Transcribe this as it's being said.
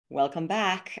Welcome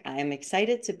back. I'm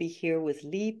excited to be here with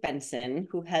Leigh Benson,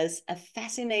 who has a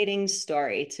fascinating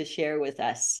story to share with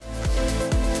us.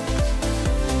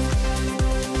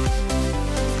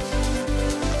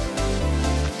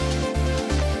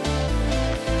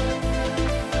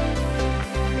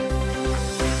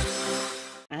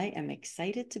 I am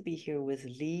excited to be here with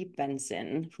Leigh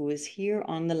Benson, who is here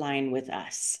on the line with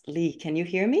us. Leigh, can you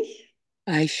hear me?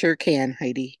 I sure can,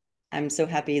 Heidi. I'm so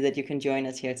happy that you can join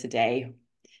us here today.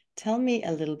 Tell me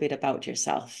a little bit about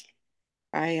yourself.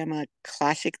 I am a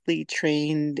classically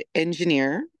trained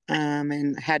engineer,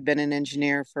 and had been an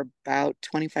engineer for about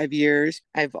 25 years.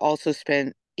 I've also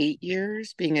spent 8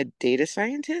 years being a data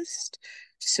scientist,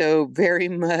 so very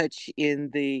much in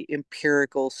the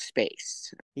empirical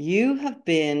space. You have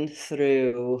been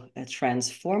through a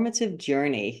transformative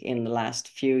journey in the last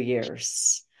few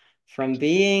years, from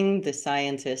being the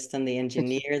scientist and the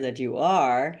engineer that you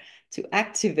are to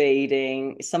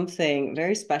activating something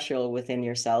very special within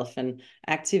yourself and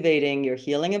activating your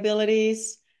healing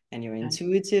abilities and your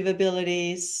intuitive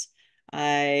abilities.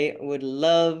 I would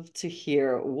love to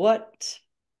hear what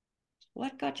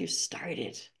got you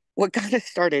started. What got us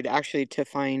started actually to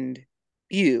find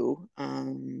you,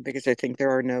 because I think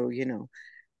there are no,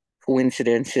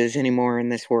 coincidences anymore in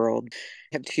this world. I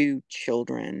have two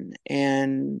children,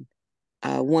 and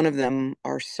one of them,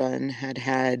 our son, had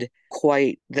had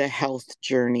quite the health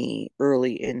journey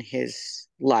early in his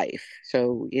life,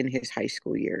 so in his high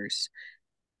school years.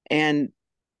 And,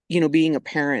 being a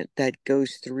parent that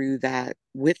goes through that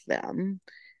with them,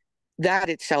 that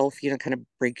itself, kind of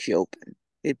breaks you open.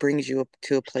 It brings you up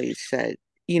to a place that,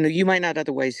 you might not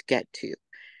otherwise get to.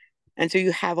 And so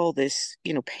you have all this,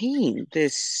 pain,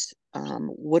 this,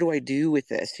 what do I do with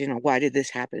this? Why did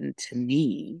this happen to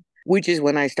me? Which is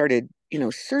when I started,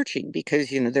 searching because,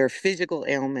 there are physical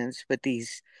ailments, but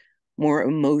these more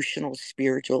emotional,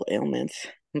 spiritual ailments.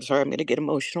 I'm sorry, I'm going to get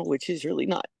emotional, which is really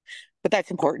not, but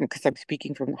that's important because I'm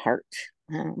speaking from the heart.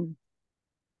 Um,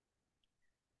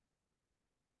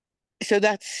 so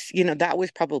that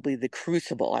was probably the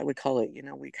crucible, I would call it.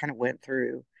 We kind of went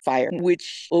through fire,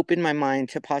 which opened my mind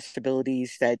to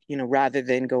possibilities that, rather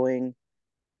than going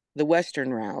the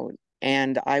Western route,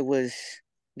 and I was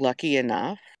lucky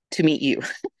enough to meet you.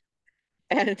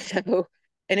 And so,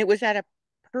 and it was at a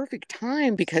perfect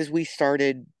time because we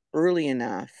started early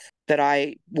enough that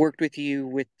I worked with you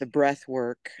with the breath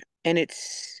work. And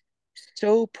it's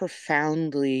so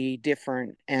profoundly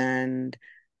different and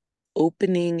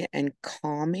opening and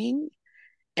calming.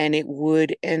 And it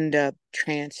would end up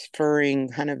transferring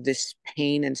kind of this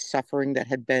pain and suffering that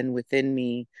had been within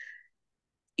me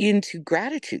into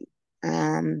gratitude,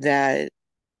 that,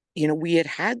 we had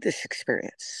had this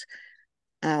experience.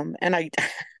 And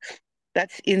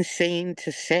that's insane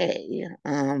to say.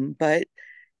 But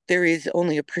there is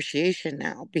only appreciation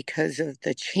now because of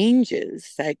the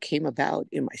changes that came about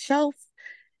in myself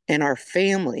and our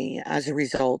family as a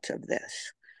result of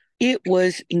this. It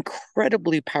was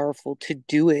incredibly powerful to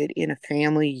do it in a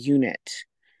family unit.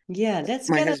 Yeah, let's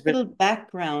My get a husband, little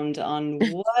background on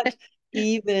what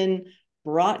even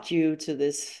brought you to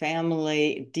this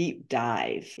family deep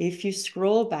dive. If you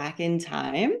scroll back in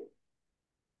time,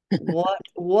 what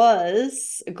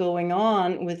was going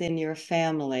on within your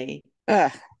family? uh,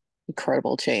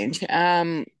 incredible change.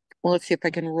 Well, let's see if I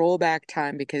can roll back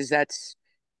time because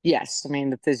yes, I mean,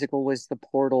 the physical was the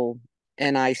portal,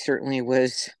 and I certainly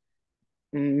was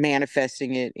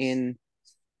manifesting it in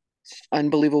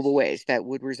unbelievable ways that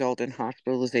would result in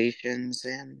hospitalizations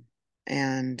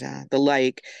and the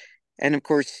like. And of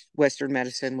course, Western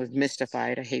medicine was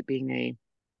mystified. I hate being a And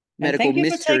medical thank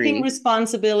you for taking mystery.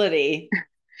 responsibility.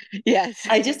 Yes,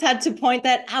 I just had to point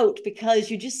that out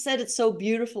because you just said it so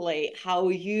beautifully how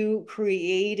you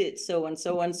created so and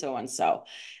so and so and so.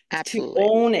 To absolutely.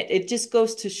 own it, it just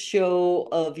goes to show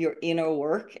of your inner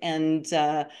work and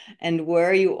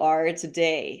where you are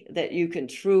today, that you can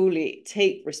truly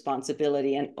take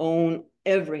responsibility and own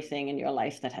everything in your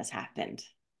life that has happened.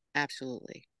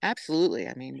 Absolutely. Absolutely.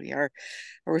 I mean, we are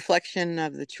a reflection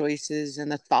of the choices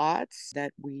and the thoughts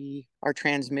that we are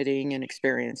transmitting and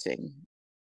experiencing.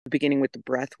 Beginning with the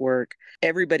breath work,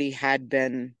 everybody had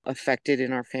been affected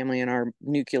in our family, in our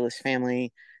nucleus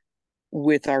family,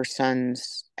 with our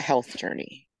son's health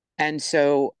journey. And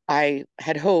so I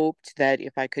had hoped that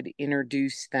if I could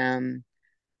introduce them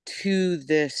to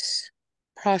this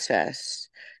process,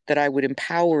 that I would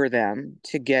empower them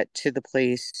to get to the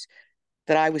place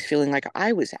that I was feeling like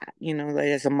I was at. Like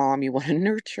as a mom, you want to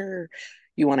nurture,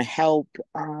 you want to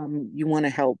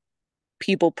help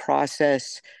people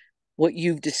process what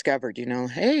you've discovered.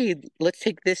 Hey, let's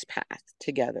take this path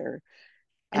together.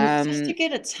 And just to Um,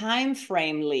 get a time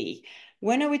frame, Leigh,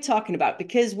 when are we talking about?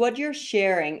 Because what you're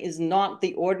sharing is not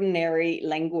the ordinary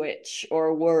language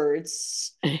or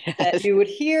words that yes. you would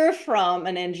hear from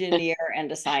an engineer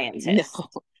and a No, scientist.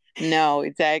 no,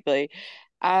 exactly.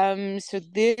 So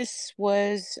this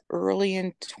was early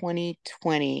in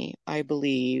 2020, I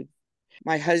believe.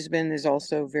 My husband is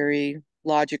also very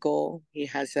logical. He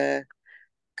has a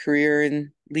career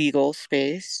in legal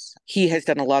space. He has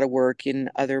done a lot of work in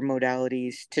other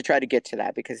modalities to try to get to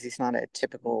that because he's not a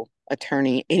typical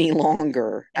attorney any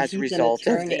longer And as a he's an result of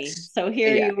attorney. this. So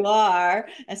here Yeah. you are,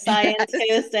 a Yes.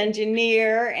 scientist,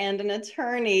 engineer, and an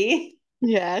attorney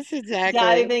Yes, exactly.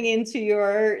 diving into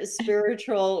your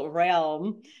spiritual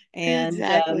realm and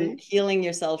Exactly. healing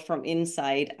yourself from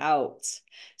inside out.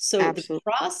 So, the Absolutely.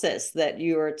 process that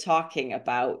you're talking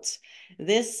about,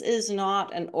 this is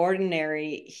not an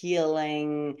ordinary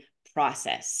healing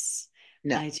process.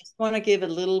 No. I just want to give a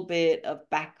little bit of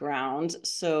background.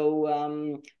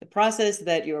 So, the process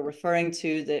that you're referring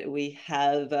to that we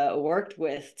have worked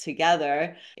with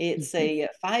together, it's Mhm. a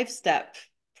five-step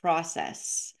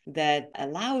process that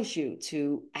allows you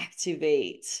to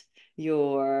activate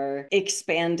your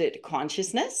expanded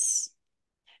consciousness.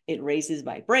 It raises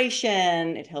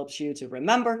vibration. It helps you to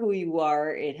remember who you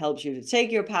are. It helps you to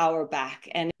take your power back.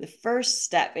 And the first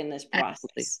step in this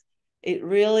Absolutely. process, it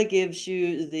really gives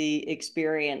you the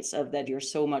experience of that you're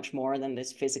so much more than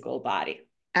this physical body.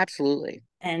 Absolutely.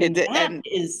 And that And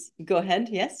is, go ahead,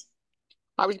 yes?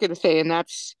 I was going to say, and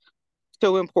that's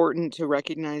so important to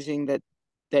recognizing that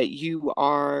you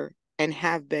are and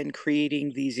have been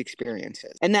creating these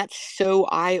experiences. And that's so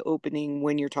eye-opening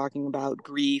when you're talking about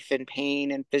grief and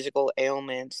pain and physical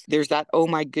ailments. There's that oh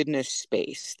my goodness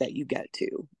space that you get to,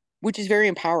 which is very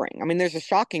empowering. I mean, there's a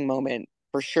shocking moment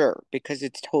for sure because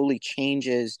it totally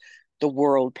changes the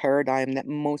world paradigm that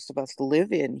most of us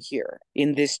live in here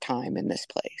in this time in this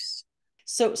place.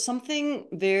 So something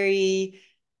very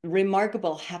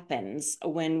remarkable happens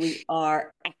when we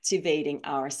are activating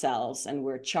ourselves and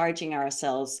we're charging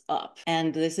ourselves up.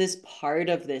 And this is part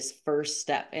of this first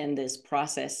step in this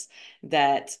process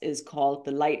that is called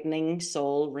the Lightning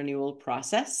Soul Renewal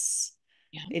Process.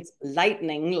 Yeah. It's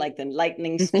lightning, like the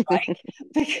lightning strike,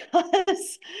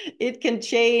 because it can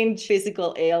change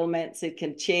physical ailments, it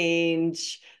can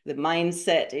change the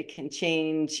mindset, it can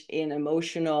change in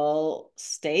emotional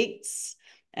states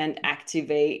and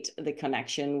activate the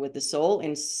connection with the soul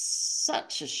in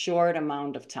such a short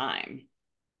amount of time.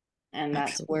 And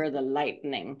that's Absolutely. where the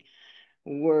lightning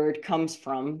word comes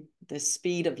from, the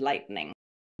speed of lightning.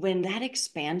 When that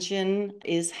expansion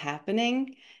is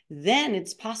happening, then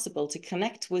it's possible to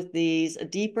connect with these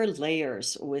deeper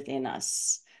layers within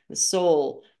us, the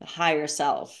soul, the higher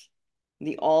self,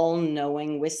 the all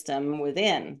knowing wisdom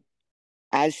within.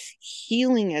 As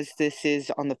healing as this is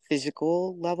on the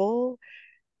physical level,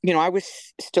 I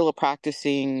was still a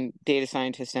practicing data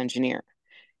scientist engineer.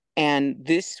 And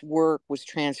this work was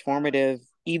transformative,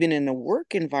 even in the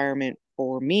work environment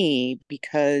for me,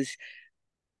 because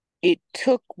it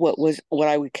took what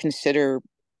I would consider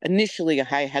initially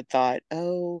I had thought,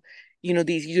 oh,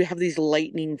 these you have these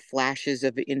lightning flashes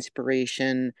of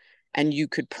inspiration and you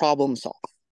could problem solve.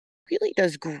 It really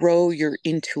does grow your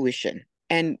intuition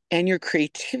and your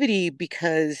creativity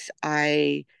because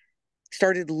I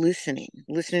started listening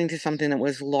to something that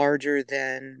was larger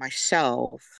than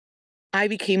myself. I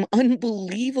became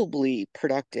unbelievably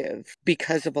productive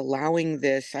because of allowing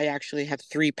this. I actually have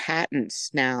 3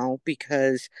 patents now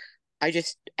because I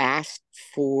just asked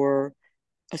for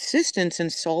assistance in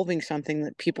solving something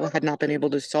that people had not been able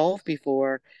to solve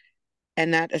before.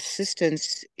 And that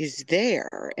assistance is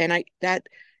there. And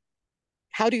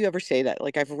how do you ever say that?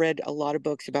 Like, I've read a lot of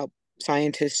books about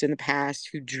scientists in the past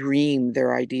who dream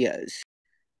their ideas.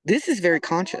 This is very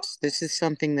conscious. This is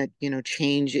something that,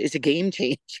 change is a game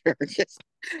changer. Just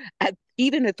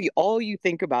even if all you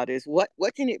think about is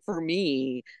what's in it for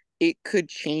me, it could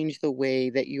change the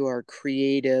way that you are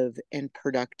creative and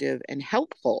productive and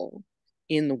helpful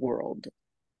in the world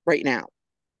right now.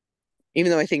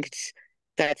 Even though I think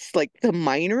that's like the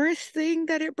minorest thing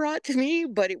that it brought to me,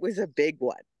 but it was a big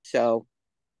one. So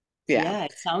yeah, Yeah,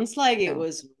 it sounds like it so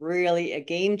was really a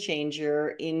game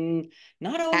changer in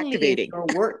not only in activating. your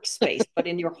workspace, but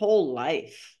in your whole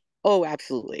life. Oh,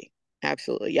 absolutely.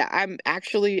 Absolutely. Yeah, I'm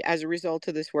actually, as a result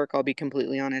of this work, I'll be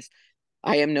completely honest,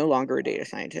 I am no longer a data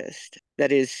scientist.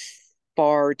 That is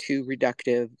far too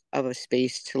reductive of a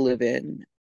space to live in.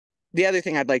 The other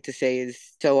thing I'd like to say is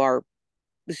so our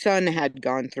son had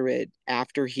gone through it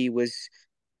after he was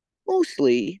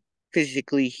mostly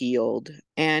physically healed.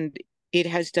 And it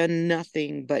has done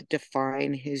nothing but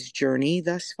define his journey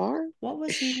thus far. What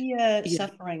was Sh- he Yeah.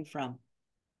 suffering from?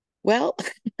 Well,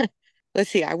 let's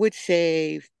see. I would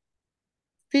say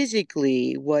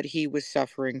physically what he was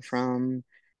suffering from,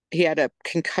 he had a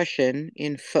concussion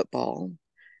in football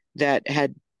that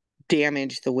had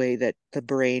damaged the way that the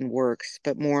brain works,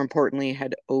 but more importantly,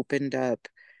 had opened up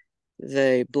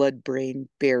the blood-brain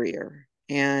barrier.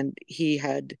 And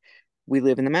we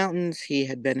live in the mountains. He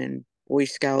had been in Boy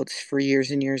Scouts for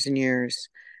years and years and years.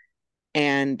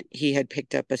 And he had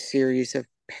picked up a series of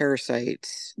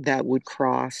parasites that would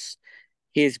cross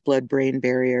his blood-brain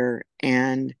barrier.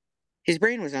 And his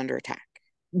brain was under attack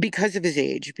because of his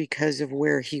age, because of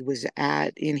where he was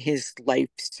at in his life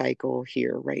cycle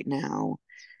here right now.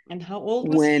 And how old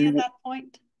was he at When that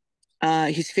point?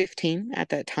 he's 15 at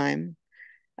that time,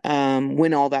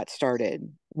 when all that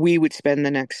started, we would spend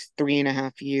the next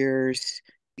 3.5 years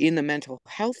in the mental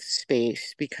health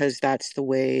space because that's the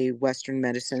way Western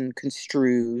medicine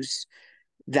construes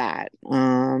that.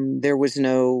 There was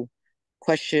no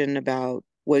question about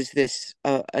was this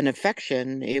an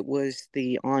affection? It was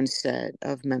the onset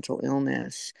of mental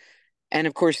illness. And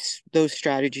of course, those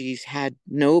strategies had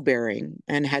no bearing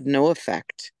and had no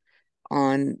effect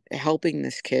on helping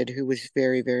this kid who was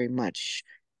very, very much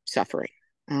suffering.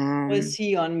 Was Um,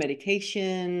 he on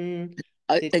medication?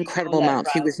 Did he go Incredible that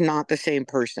amounts. He route? was not the same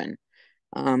person.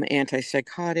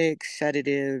 Antipsychotics,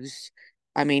 sedatives.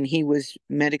 I mean, he was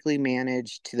medically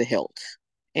managed to the hilt.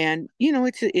 And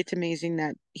it's amazing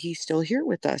that he's still here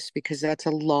with us because that's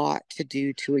a lot to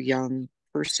do to a young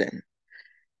person.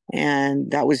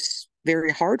 And that was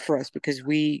very hard for us because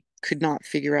we could not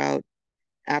figure out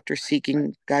after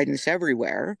seeking guidance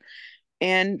everywhere.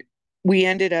 And we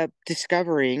ended up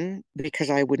discovering, because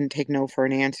I wouldn't take no for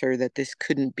an answer, that this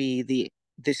couldn't be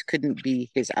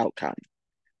his outcome.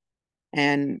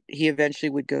 And he eventually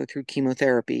would go through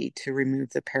chemotherapy to remove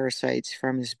the parasites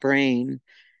from his brain.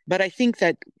 But I think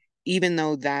that even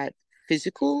though that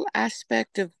physical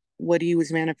aspect of what he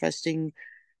was manifesting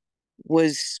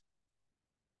was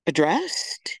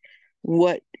addressed,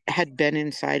 what had been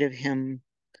inside of him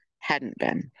hadn't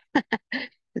been.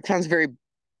 It sounds very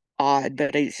odd,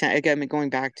 but again,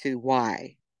 going back to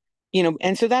why,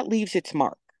 and so that leaves its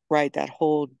mark, right? That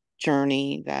whole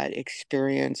journey, that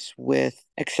experience with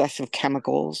excessive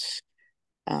chemicals,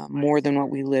 more than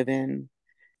what we live in,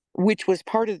 which was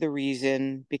part of the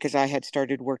reason because I had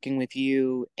started working with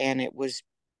you and it was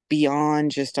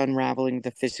beyond just unraveling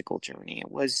the physical journey.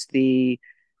 It was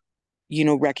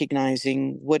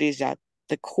recognizing what is at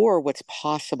the core, what's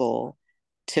possible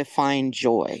to find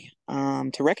joy,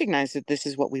 to recognize that this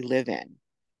is what we live in.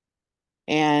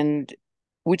 And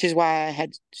which is why I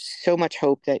had so much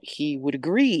hope that he would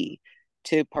agree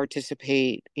to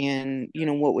participate in,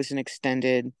 what was an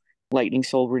extended Lightning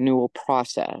Soul Renewal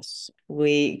process.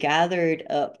 We gathered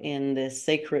up in this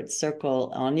sacred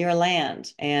circle on your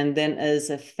land. And then as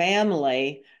a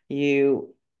family,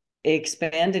 you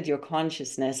expanded your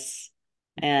consciousness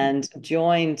and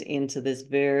joined into this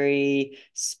very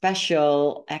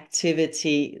special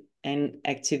activity and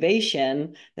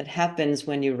activation that happens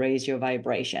when you raise your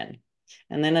vibration.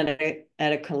 And then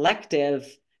at a collective,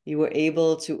 you were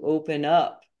able to open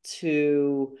up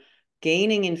to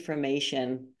gaining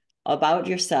information about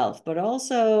yourself, but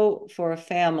also for a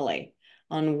family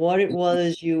on what it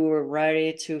was you were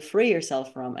ready to free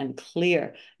yourself from and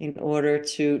clear in order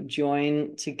to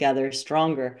join together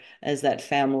stronger as that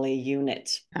family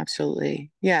unit.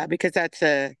 Absolutely. Yeah, because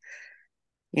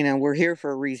we're here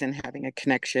for a reason, having a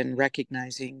connection,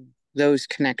 recognizing those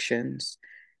connections.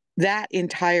 That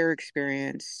entire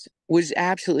experience was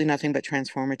absolutely nothing but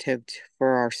transformative for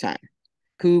our son,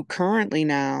 who currently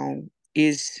now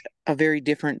is a very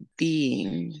different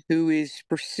being who is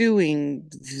pursuing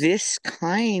this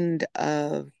kind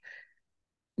of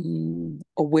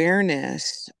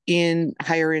awareness in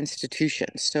higher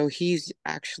institutions. So he's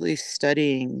actually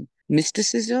studying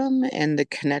mysticism and the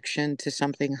connection to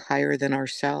something higher than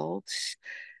ourselves,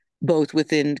 both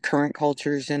within current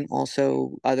cultures and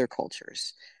also other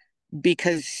cultures.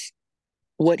 Because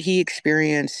what he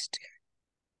experienced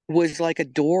was like a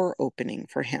door opening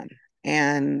for him.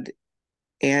 And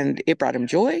it brought him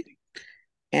joy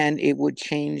and it would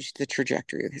change the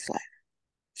trajectory of his life.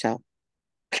 So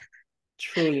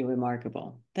Truly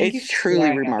remarkable. Thank you it's for truly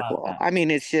sharing about remarkable. that. I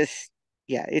mean, it's just,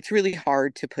 yeah, it's really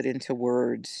hard to put into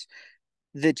words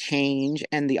the change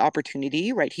and the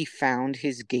opportunity, right? He found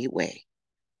his gateway.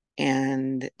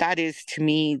 And that is to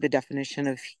me the definition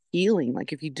of healing.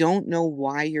 Like if you don't know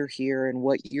why you're here and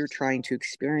what you're trying to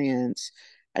experience,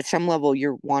 at some level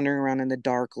you're wandering around in the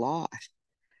dark lost.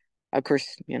 Of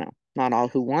course, not all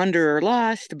who wander are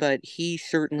lost, but he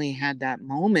certainly had that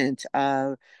moment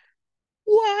of,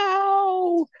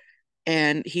 wow.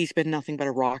 And he's been nothing but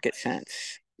a rocket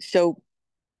since. So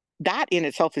that in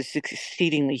itself is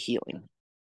exceedingly healing.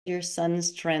 Your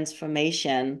son's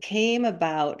transformation came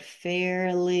about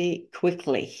fairly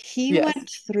quickly. He Yes. went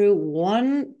through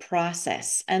one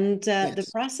process, and the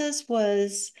Yes. process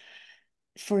was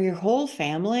for your whole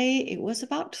family, it was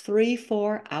about 3,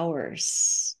 4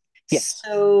 hours. Yes.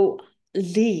 So,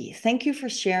 Leigh, thank you for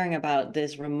sharing about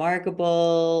this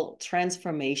remarkable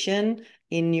transformation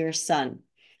in your son.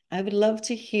 I would love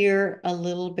to hear a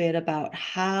little bit about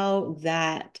how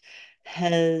that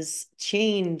has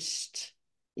changed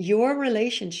your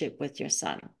relationship with your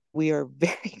son. We are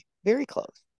very, very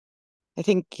close. I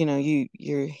think,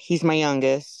 he's my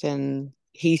youngest, and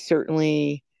he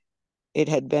certainly, it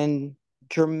had been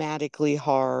dramatically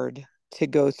hard to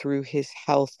go through his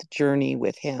health journey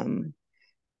with him.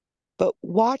 But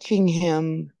watching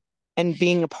him and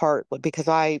being a part, because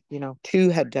I, too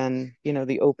had done,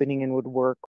 the opening and would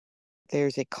work,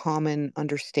 there's a common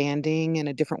understanding and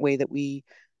a different way that we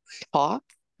talk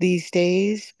these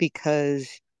days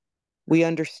because we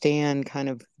understand kind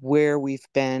of where we've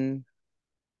been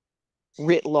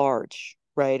writ large,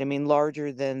 right? I mean,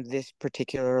 larger than this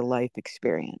particular life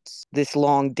experience, this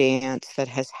long dance that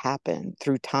has happened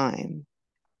through time.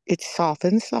 It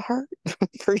softens the heart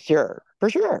for sure, for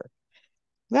sure.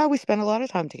 Well, we spend a lot of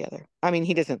time together. I mean,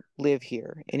 he doesn't live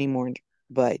here anymore,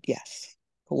 but yes,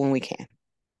 but when we can.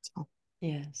 So,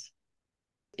 Yes.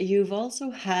 You've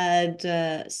also had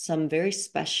some very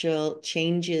special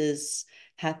changes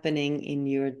happening in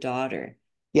your daughter.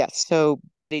 yes, so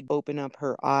they open up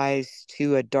her eyes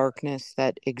to a darkness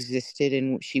that existed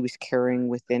and she was carrying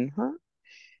within her.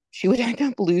 She would end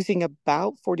up losing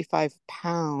about 45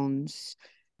 pounds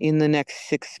in the next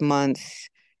 6 months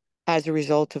as a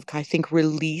result of, I think,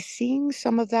 releasing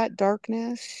some of that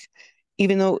darkness,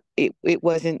 even though it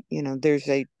wasn't, there's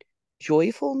a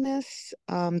joyfulness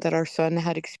that our son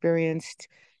had experienced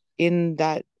in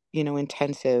that,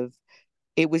 intensive.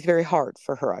 It was very hard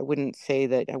for her. I wouldn't say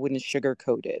that, I wouldn't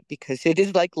sugarcoat it because it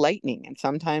is like lightning. And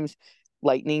sometimes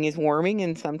lightning is warming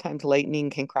and sometimes lightning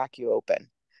can crack you open.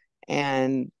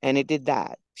 And it did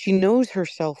that. She knows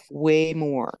herself way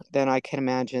more than I can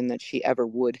imagine that she ever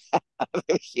would have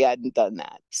if she hadn't done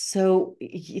that. So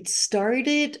it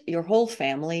started your whole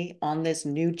family on this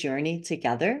new journey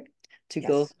together to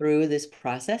go Yes. through this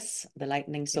process, the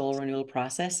Lightning Soul Yes, Renewal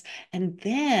process. And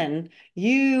then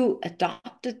you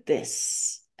adopted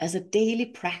this as a daily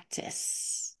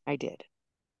practice. I did.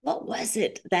 What was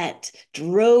it that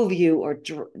drove you, or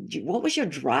what was your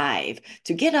drive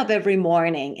to get up every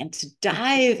morning and to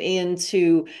dive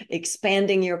into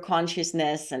expanding your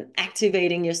consciousness and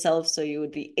activating yourself so you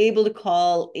would be able to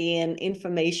call in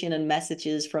information and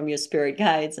messages from your spirit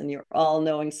guides and your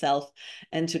all-knowing self,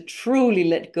 and to truly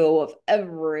let go of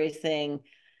everything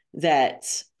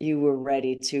that you were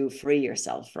ready to free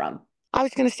yourself from? I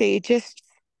was going to say it just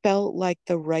felt like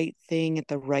the right thing at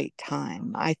the right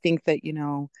time. I think that,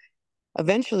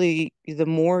 eventually the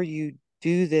more you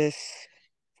do this,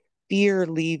 fear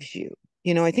leaves you.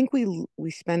 I think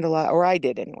we spend a lot, or I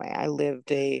did anyway. I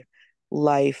lived a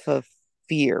life of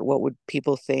fear. What would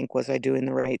people think? Was I doing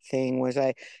the right thing? Was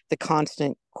I the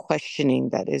constant questioning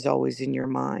that is always in your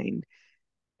mind?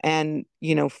 And,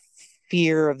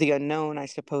 fear of the unknown, I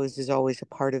suppose, is always a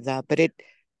part of that. But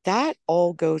that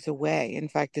all goes away. In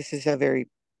fact, this is a very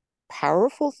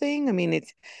powerful thing. I mean,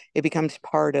 it becomes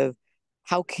part of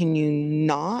how can you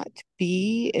not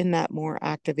be in that more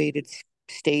activated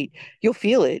state? You'll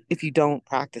feel it if you don't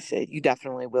practice it. You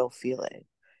definitely will feel it.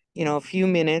 A few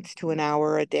minutes to an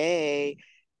hour a day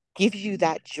gives you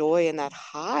that joy and that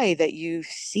high that you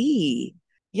see.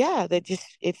 Yeah, that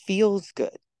just it feels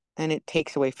good and it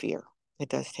takes away fear. It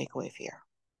does take away fear.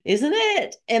 Isn't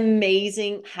it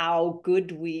amazing how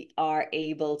good we are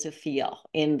able to feel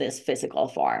in this physical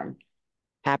form?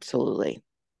 Absolutely. I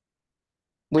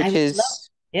Which would love, is,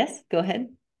 yes, go ahead.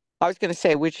 I was going to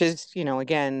say, which is,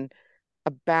 again,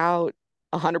 about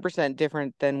 100%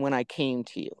 different than when I came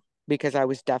to you because I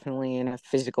was definitely in a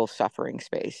physical suffering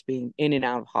space, being in and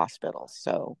out of hospitals.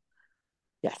 So,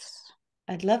 yes.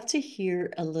 I'd love to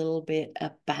hear a little bit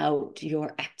about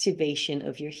your activation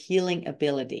of your healing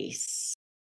abilities.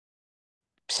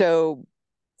 So,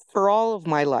 for all of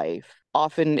my life,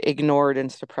 often ignored and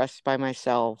suppressed by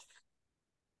myself,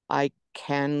 I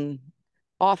can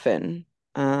often,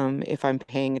 if I'm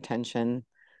paying attention,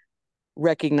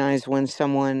 recognize when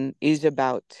someone is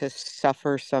about to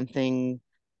suffer something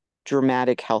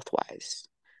dramatic health wise.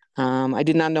 I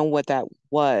did not know what that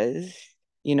was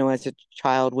as a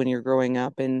child when you're growing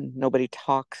up and nobody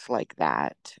talks like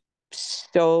that.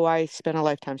 So I spent a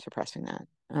lifetime suppressing that.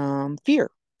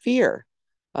 Fear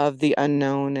of the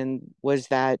unknown. And was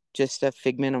that just a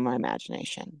figment of my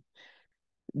imagination?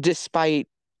 Despite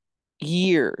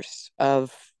years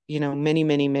of, many,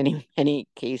 many, many, many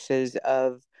cases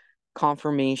of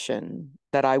confirmation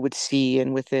that I would see,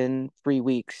 and within 3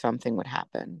 weeks, something would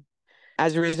happen.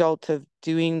 As a result of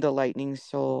doing the Lightning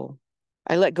Soul,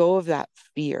 I let go of that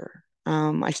fear.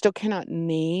 I still cannot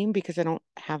name because I don't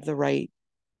have the right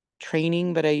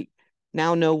training, but I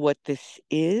now know what this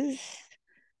is.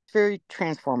 It's very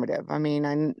transformative. I mean,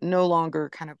 I no longer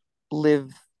kind of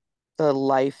live the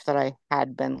life that I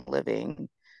had been living.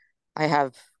 I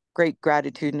have great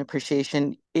gratitude and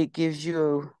appreciation. It gives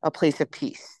you a place of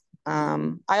peace.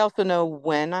 I also know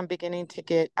when I'm beginning to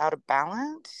get out of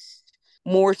balance,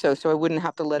 more so I wouldn't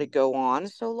have to let it go on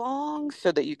so long,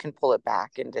 so that you can pull it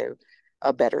back into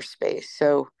a better space.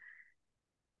 So,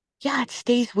 yeah, it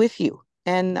stays with you.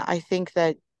 And I think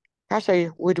that, gosh, I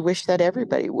would wish that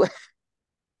everybody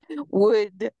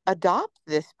would adopt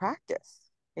this practice.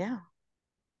 Yeah.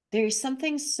 There's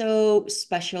something so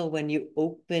special when you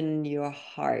open your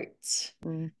heart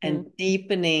Hmm. and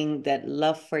deepening that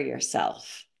love for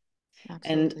yourself.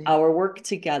 And Absolutely. our work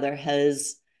together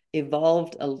has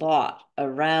evolved a lot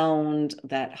around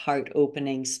that heart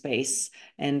opening space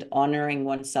and honoring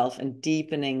oneself and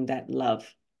deepening that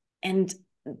love. And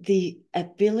the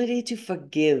ability to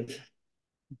forgive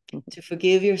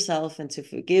yourself and to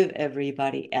forgive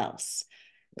everybody else.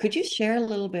 Could you Yes. share a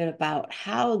little bit about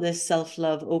how this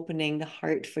self-love, opening the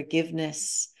heart,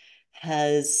 forgiveness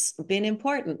has been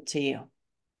important to you?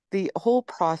 The whole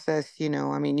process,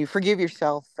 I mean, you forgive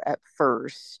yourself at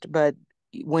first, but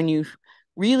when you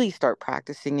really start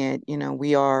practicing it,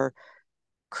 we are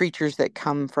creatures that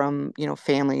come from,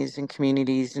 families and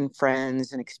communities and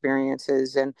friends and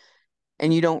experiences,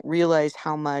 and you don't realize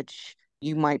how much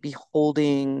you might be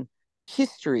holding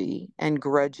history and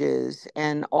grudges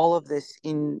and all of this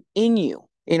in you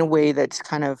in a way that's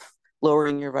kind of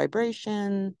lowering your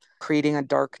vibration, creating a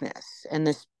darkness. And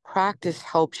this practice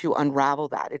helps you unravel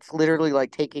that. It's literally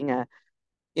like taking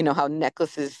how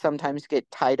necklaces sometimes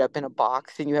get tied up in a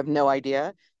box and you have no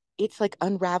idea. It's like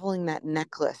unraveling that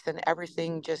necklace, and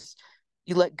everything just,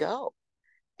 you let go.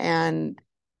 And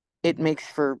it makes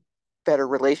for better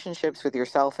relationships with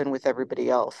yourself and with everybody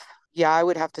else. Yeah, I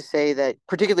would have to say that,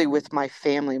 particularly with my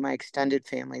family, my extended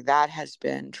family, that has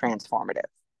been transformative.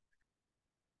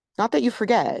 Not that you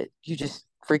forget, you just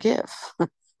forgive.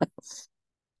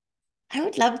 I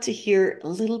would love to hear a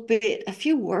little bit, a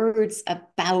few words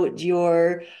about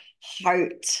your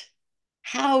heart,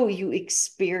 how you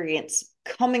experience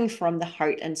coming from the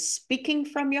heart and speaking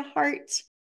from your heart.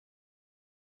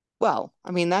 Well,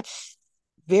 I mean, that's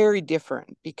very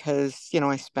different because,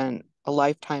 I spent a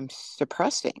lifetime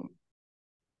suppressing,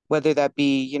 whether that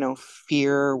be,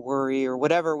 fear, worry, or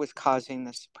whatever was causing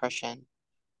the suppression.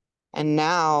 And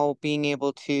now being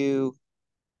able to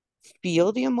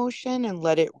feel the emotion and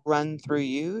let it run through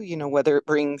you, whether it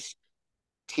brings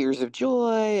tears of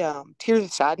joy, tears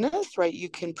of sadness, right? You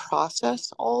can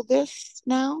process all this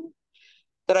now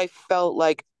that I felt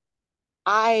like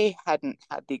I hadn't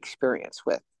had the experience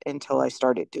with until I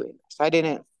started doing this. I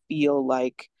didn't feel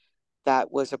like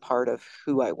that was a part of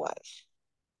who I was.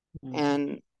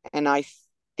 Mm. And I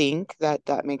think that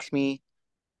that makes me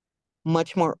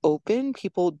much more open.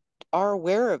 People are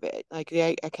aware of it. Like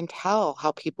I can tell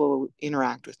how people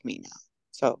interact with me now.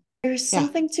 So, There's yeah.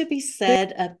 something to be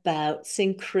said about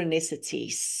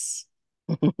synchronicities.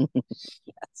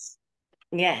 Yes.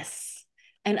 Yes.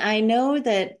 And I know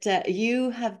that you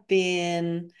have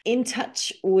been in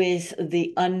touch with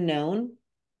the unknown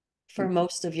for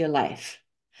most of your life.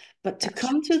 But to Yes.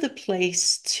 come to the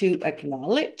place to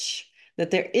acknowledge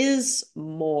that there is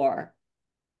more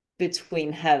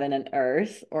between heaven and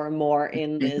earth, or more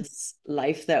in this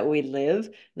life that we live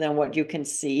than what you can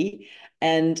see,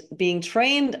 and being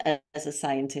trained as a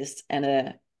scientist and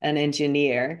an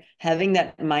engineer, having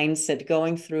that mindset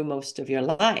going through most of your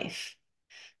life,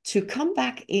 to come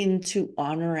back into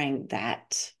honoring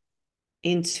that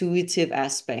intuitive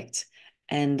aspect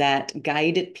and that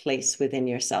guided place within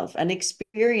yourself and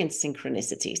experience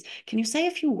synchronicities. Can you say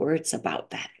a few words about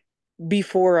that?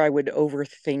 Before I would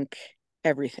overthink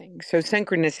everything. So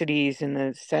synchronicities in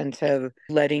the sense of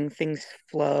letting things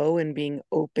flow and being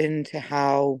open to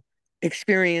how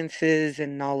experiences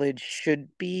and knowledge not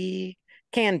should be,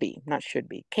 can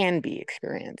be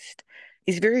experienced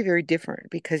is very, very different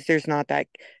because there's not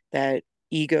that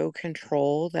ego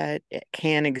control that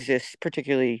can exist,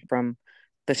 particularly from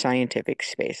the scientific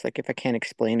space. Like if I can't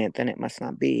explain it, then it must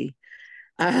not be.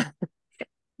 Uh,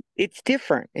 it's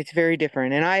different. It's very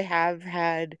different. And I have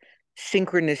had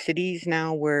synchronicities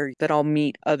now where that I'll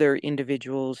meet other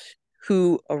individuals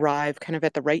who arrive kind of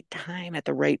at the right time, at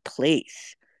the right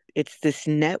place. It's this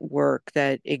network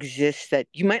that exists that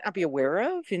you might not be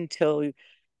aware of until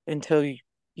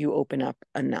you open up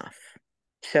enough.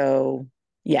 So,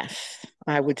 yes,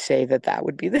 I would say that that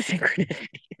would be the synchronicity.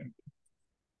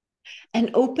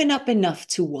 And open up enough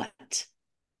to what?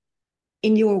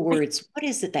 In your words, what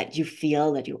is it that you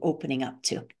feel that you're opening up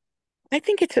to? I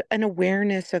think it's an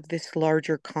awareness of this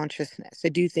larger consciousness. I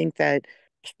do think that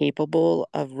capable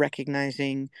of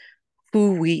recognizing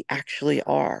who we actually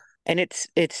are. And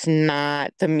it's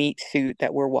not the meat suit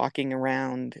that we're walking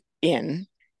around in.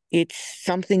 It's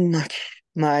something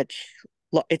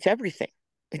it's everything.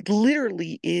 It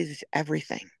literally is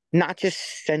everything. Not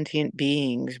just sentient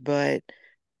beings, but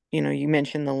you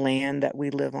mentioned the land that we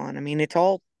live on. I mean, it's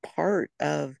all part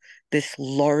of this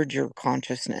larger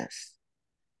consciousness.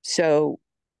 So,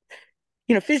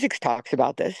 physics talks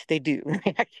about this. They do.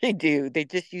 They actually do. They're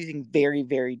just using very,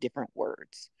 very different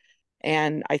words.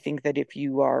 And I think that if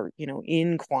you are,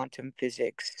 in quantum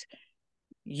physics,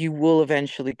 you will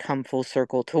eventually come full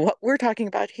circle to what we're talking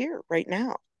about here right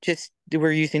now. Just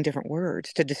we're using different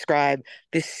words to describe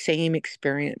this same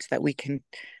experience that we can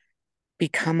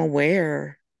become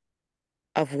aware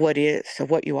of of what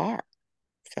you are.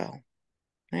 So,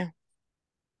 yeah.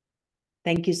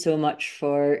 Thank you so much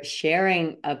for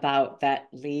sharing about that,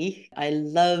 Leigh. I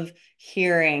love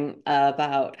hearing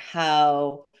about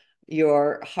how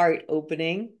your heart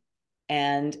opening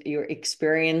and you're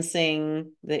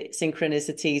experiencing the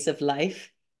synchronicities of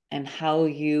life and how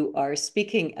you are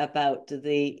speaking about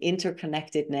the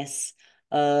interconnectedness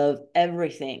of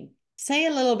everything. Say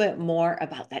a little bit more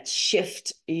about that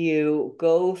shift you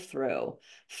go through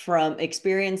from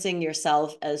experiencing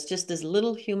yourself as just this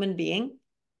little human being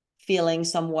feeling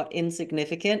somewhat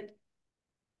insignificant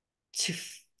to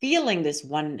feeling this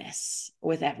oneness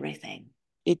with everything.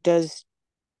 It does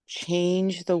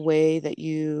change the way that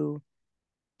you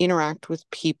interact with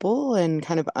people and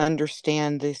kind of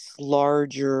understand this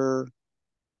larger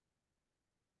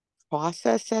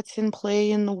process that's in play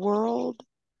in the world.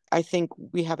 I think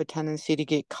we have a tendency to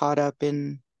get caught up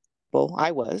well,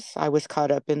 I was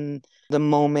caught up in the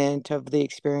moment of the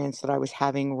experience that I was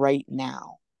having right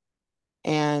now.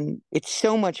 And it's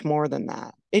so much more than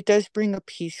that. It does bring a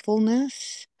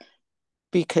peacefulness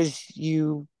because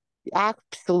you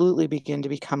absolutely begin to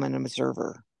become an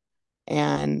observer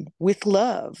and with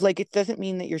love. Like it doesn't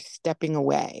mean that you're stepping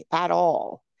away at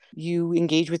all. You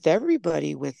engage with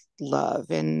everybody with love.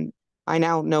 And I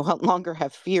now no longer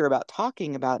have fear about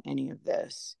talking about any of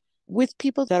this with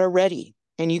people that are ready.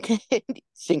 And you can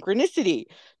synchronicity.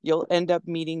 You'll end up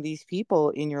meeting these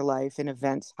people in your life and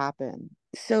events happen.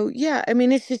 So yeah, I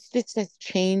mean it's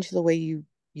changed the way you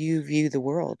view the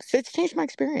world. So it's changed my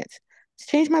experience. It's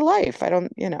changed my life. I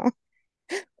don't,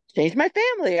 changed my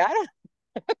family. I don't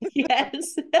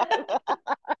Yes.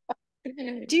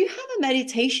 Do you have a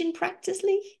meditation practice,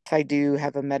 Leigh? I do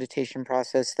have a meditation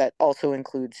process that also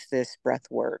includes this breath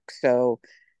work. So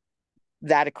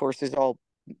that, of course, is all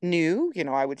new.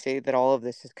 I would say that all of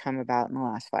this has come about in the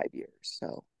last 5 years.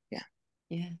 So, yeah.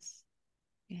 Yes.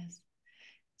 Yes.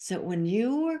 So when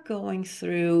you were going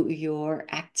through your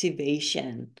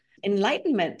activation,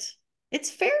 enlightenment, it's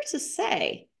fair to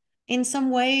say, in some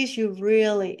ways you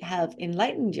really have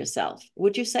enlightened yourself.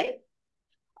 Would you say?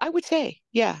 I would say,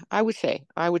 yeah, I would say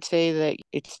that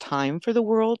it's time for the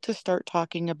world to start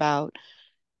talking about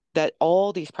that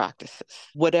all these practices,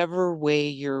 whatever way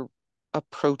you're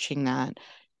approaching that,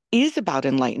 is about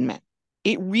enlightenment.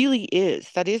 It really is.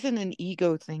 That isn't an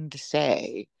ego thing to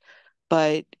say.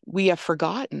 But we have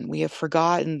forgotten. We have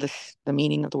forgotten the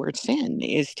meaning of the word sin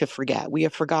is to forget. We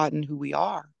have forgotten who we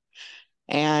are.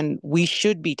 And we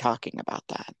should be talking about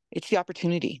that. It's the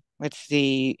opportunity. It's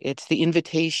the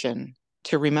invitation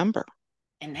to remember.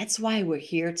 And that's why we're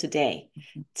here today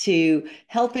to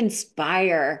help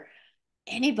inspire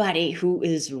anybody who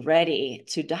is ready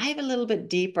to dive a little bit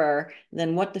deeper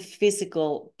than what the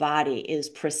physical body is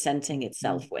presenting Mhm.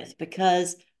 itself with,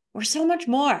 because we're so much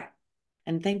more.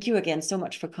 And thank you again so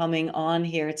much for coming on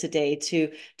here today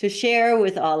to share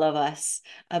with all of us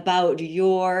about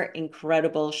your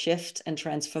incredible shift and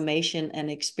transformation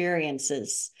and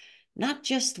experiences, not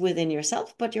just within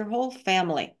yourself, but your whole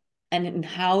family, and in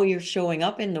how you're showing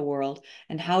up in the world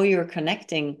and how you're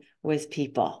connecting with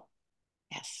people.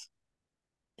 Yes.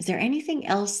 Is there anything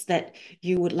else that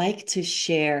you would like to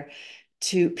share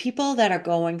to people that are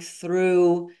going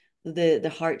through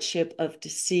the hardship of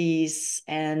disease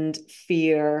and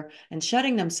fear and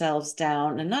shutting themselves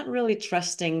down and not really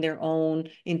trusting their own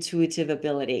intuitive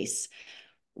abilities.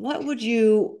 What would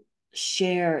you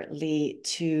share, Leigh,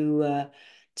 to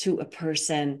a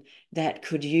person that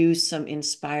could use some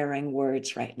inspiring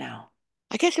words right now?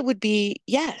 I guess it would be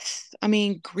yes. I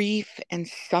mean, grief and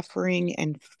suffering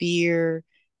and fear,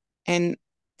 and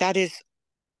that is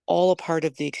all a part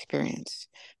of the experience,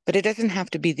 but it doesn't have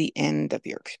to be the end of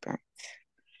your experience.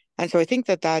 And so I think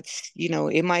that that's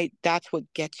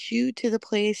what gets you to the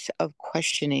place of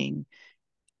questioning,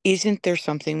 isn't there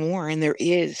something more? And there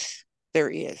is.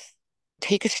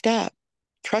 Take a step,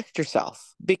 trust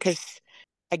yourself, because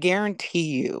I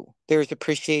guarantee you there's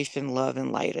appreciation, love,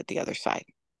 and light at the other side.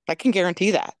 I can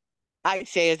guarantee that. I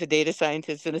say as a data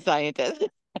scientist and a scientist,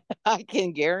 I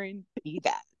can guarantee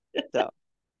that. So,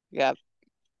 yeah.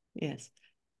 Yes.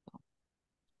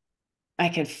 I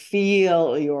can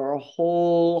feel your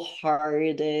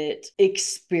wholehearted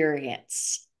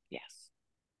experience, Yes.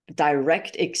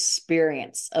 direct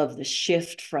experience of the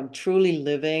shift from truly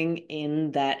living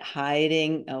in that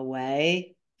hiding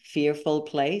away, fearful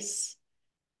place,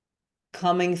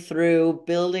 coming through,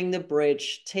 building the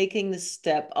bridge, taking the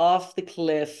step off the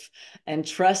cliff, and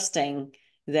trusting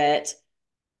that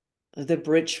the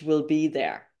bridge will be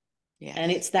there.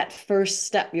 And Yes. it's that first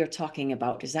step you're talking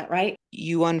about. Is that right?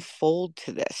 You unfold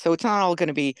to this. So it's not all going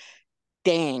to be,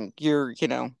 dang, you're,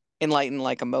 enlightened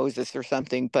like a Moses or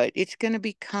something, but it's going to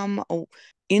become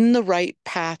in the right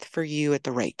path for you at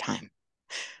the right time.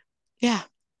 Yeah.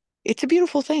 It's a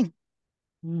beautiful thing.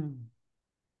 Mm,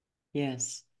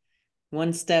 yes.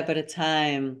 One step at a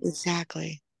time.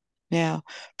 Exactly. Yeah. And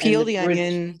Peel the the bridge,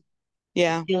 onion.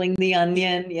 Yeah. peeling the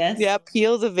onion. Yeah. Yes.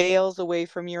 Peel the veils away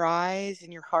from your eyes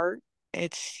and your heart.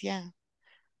 Yeah.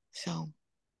 So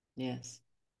Yes.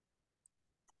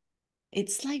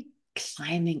 It's like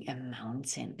climbing a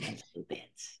mountain a little bit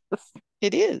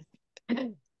it is.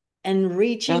 and Yeah.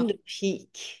 reaching the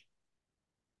peak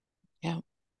Yeah.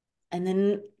 and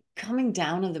then coming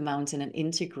down of the mountain and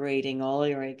integrating all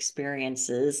your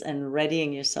experiences and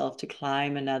readying yourself to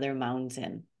climb another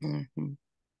mountain. Hmm.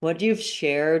 What you've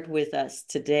shared with us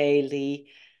today, Leigh,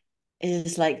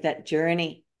 is like that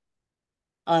journey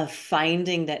of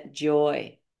finding that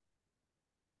joy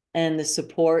and the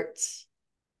support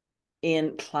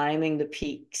in climbing the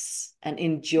peaks and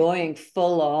enjoying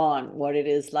full on what it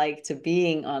is like to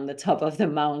being on the top of the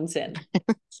mountain.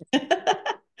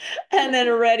 And then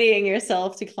readying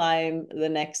yourself to climb the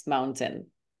next mountain.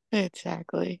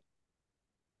 Exactly.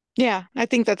 Yeah, I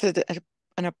think that's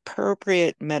an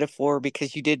appropriate metaphor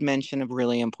because you did mention a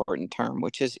really important term,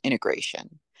 which is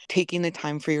integration. Taking the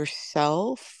time for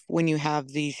yourself when you have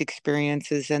these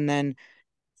experiences and then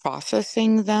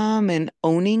processing them and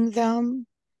owning them.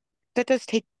 That does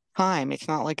take time. It's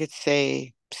not like it's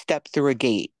a step through a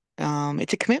gate.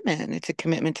 It's a commitment. It's a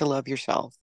commitment to love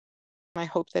yourself. I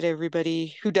hope that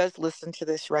everybody who does listen to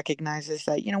this recognizes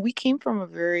that, we came from a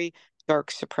very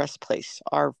dark, suppressed place.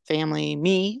 Our family,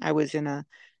 me, I was in a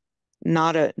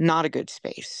not a good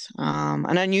space,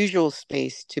 an unusual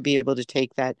space to be able to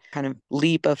take that kind of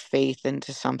leap of faith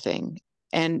into something.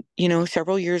 And,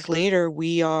 several years later,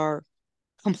 we are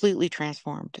completely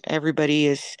transformed. Everybody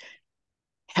is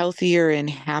healthier and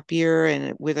happier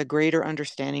and with a greater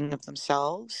understanding of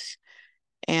themselves.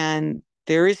 And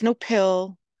there is no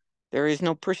pill, there is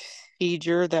no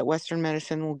procedure that Western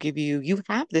medicine will give you. You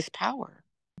have this power.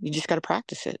 You just got to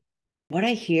practice it. What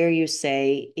I hear you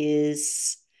say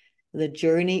is the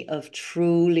journey of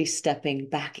truly stepping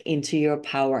back into your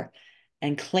power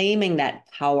and claiming that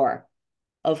power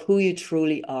of who you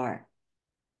truly are,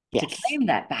 to Yes, claim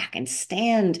that back and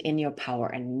stand in your power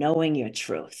and knowing your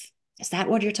truth. Is that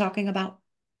what you're talking about?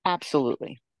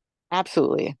 absolutely.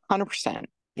 Absolutely. 100%.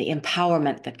 The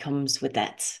empowerment that comes with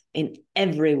that in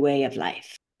every way of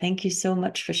life. Thank you so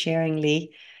much for sharing,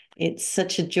 Leigh. It's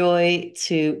such a joy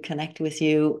to connect with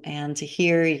you and to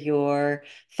hear your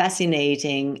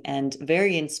fascinating and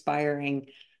very inspiring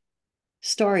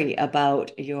story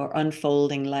about your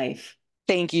unfolding life.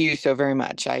 Thank you so very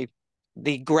much.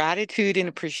 The gratitude and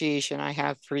appreciation I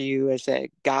have for you as a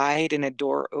guide and a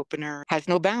door opener has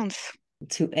no bounds.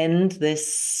 To end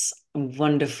this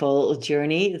wonderful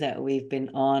journey that we've been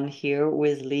on here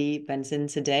with Leigh Benson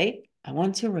today, I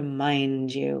want to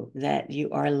remind you that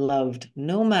you are loved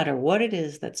no matter what it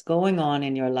is that's going on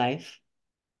in your life,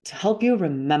 to help you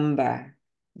remember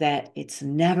that it's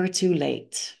never too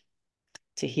late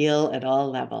to heal at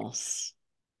all levels.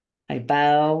 I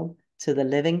bow to the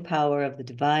living power of the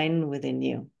divine within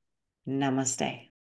you. Namaste.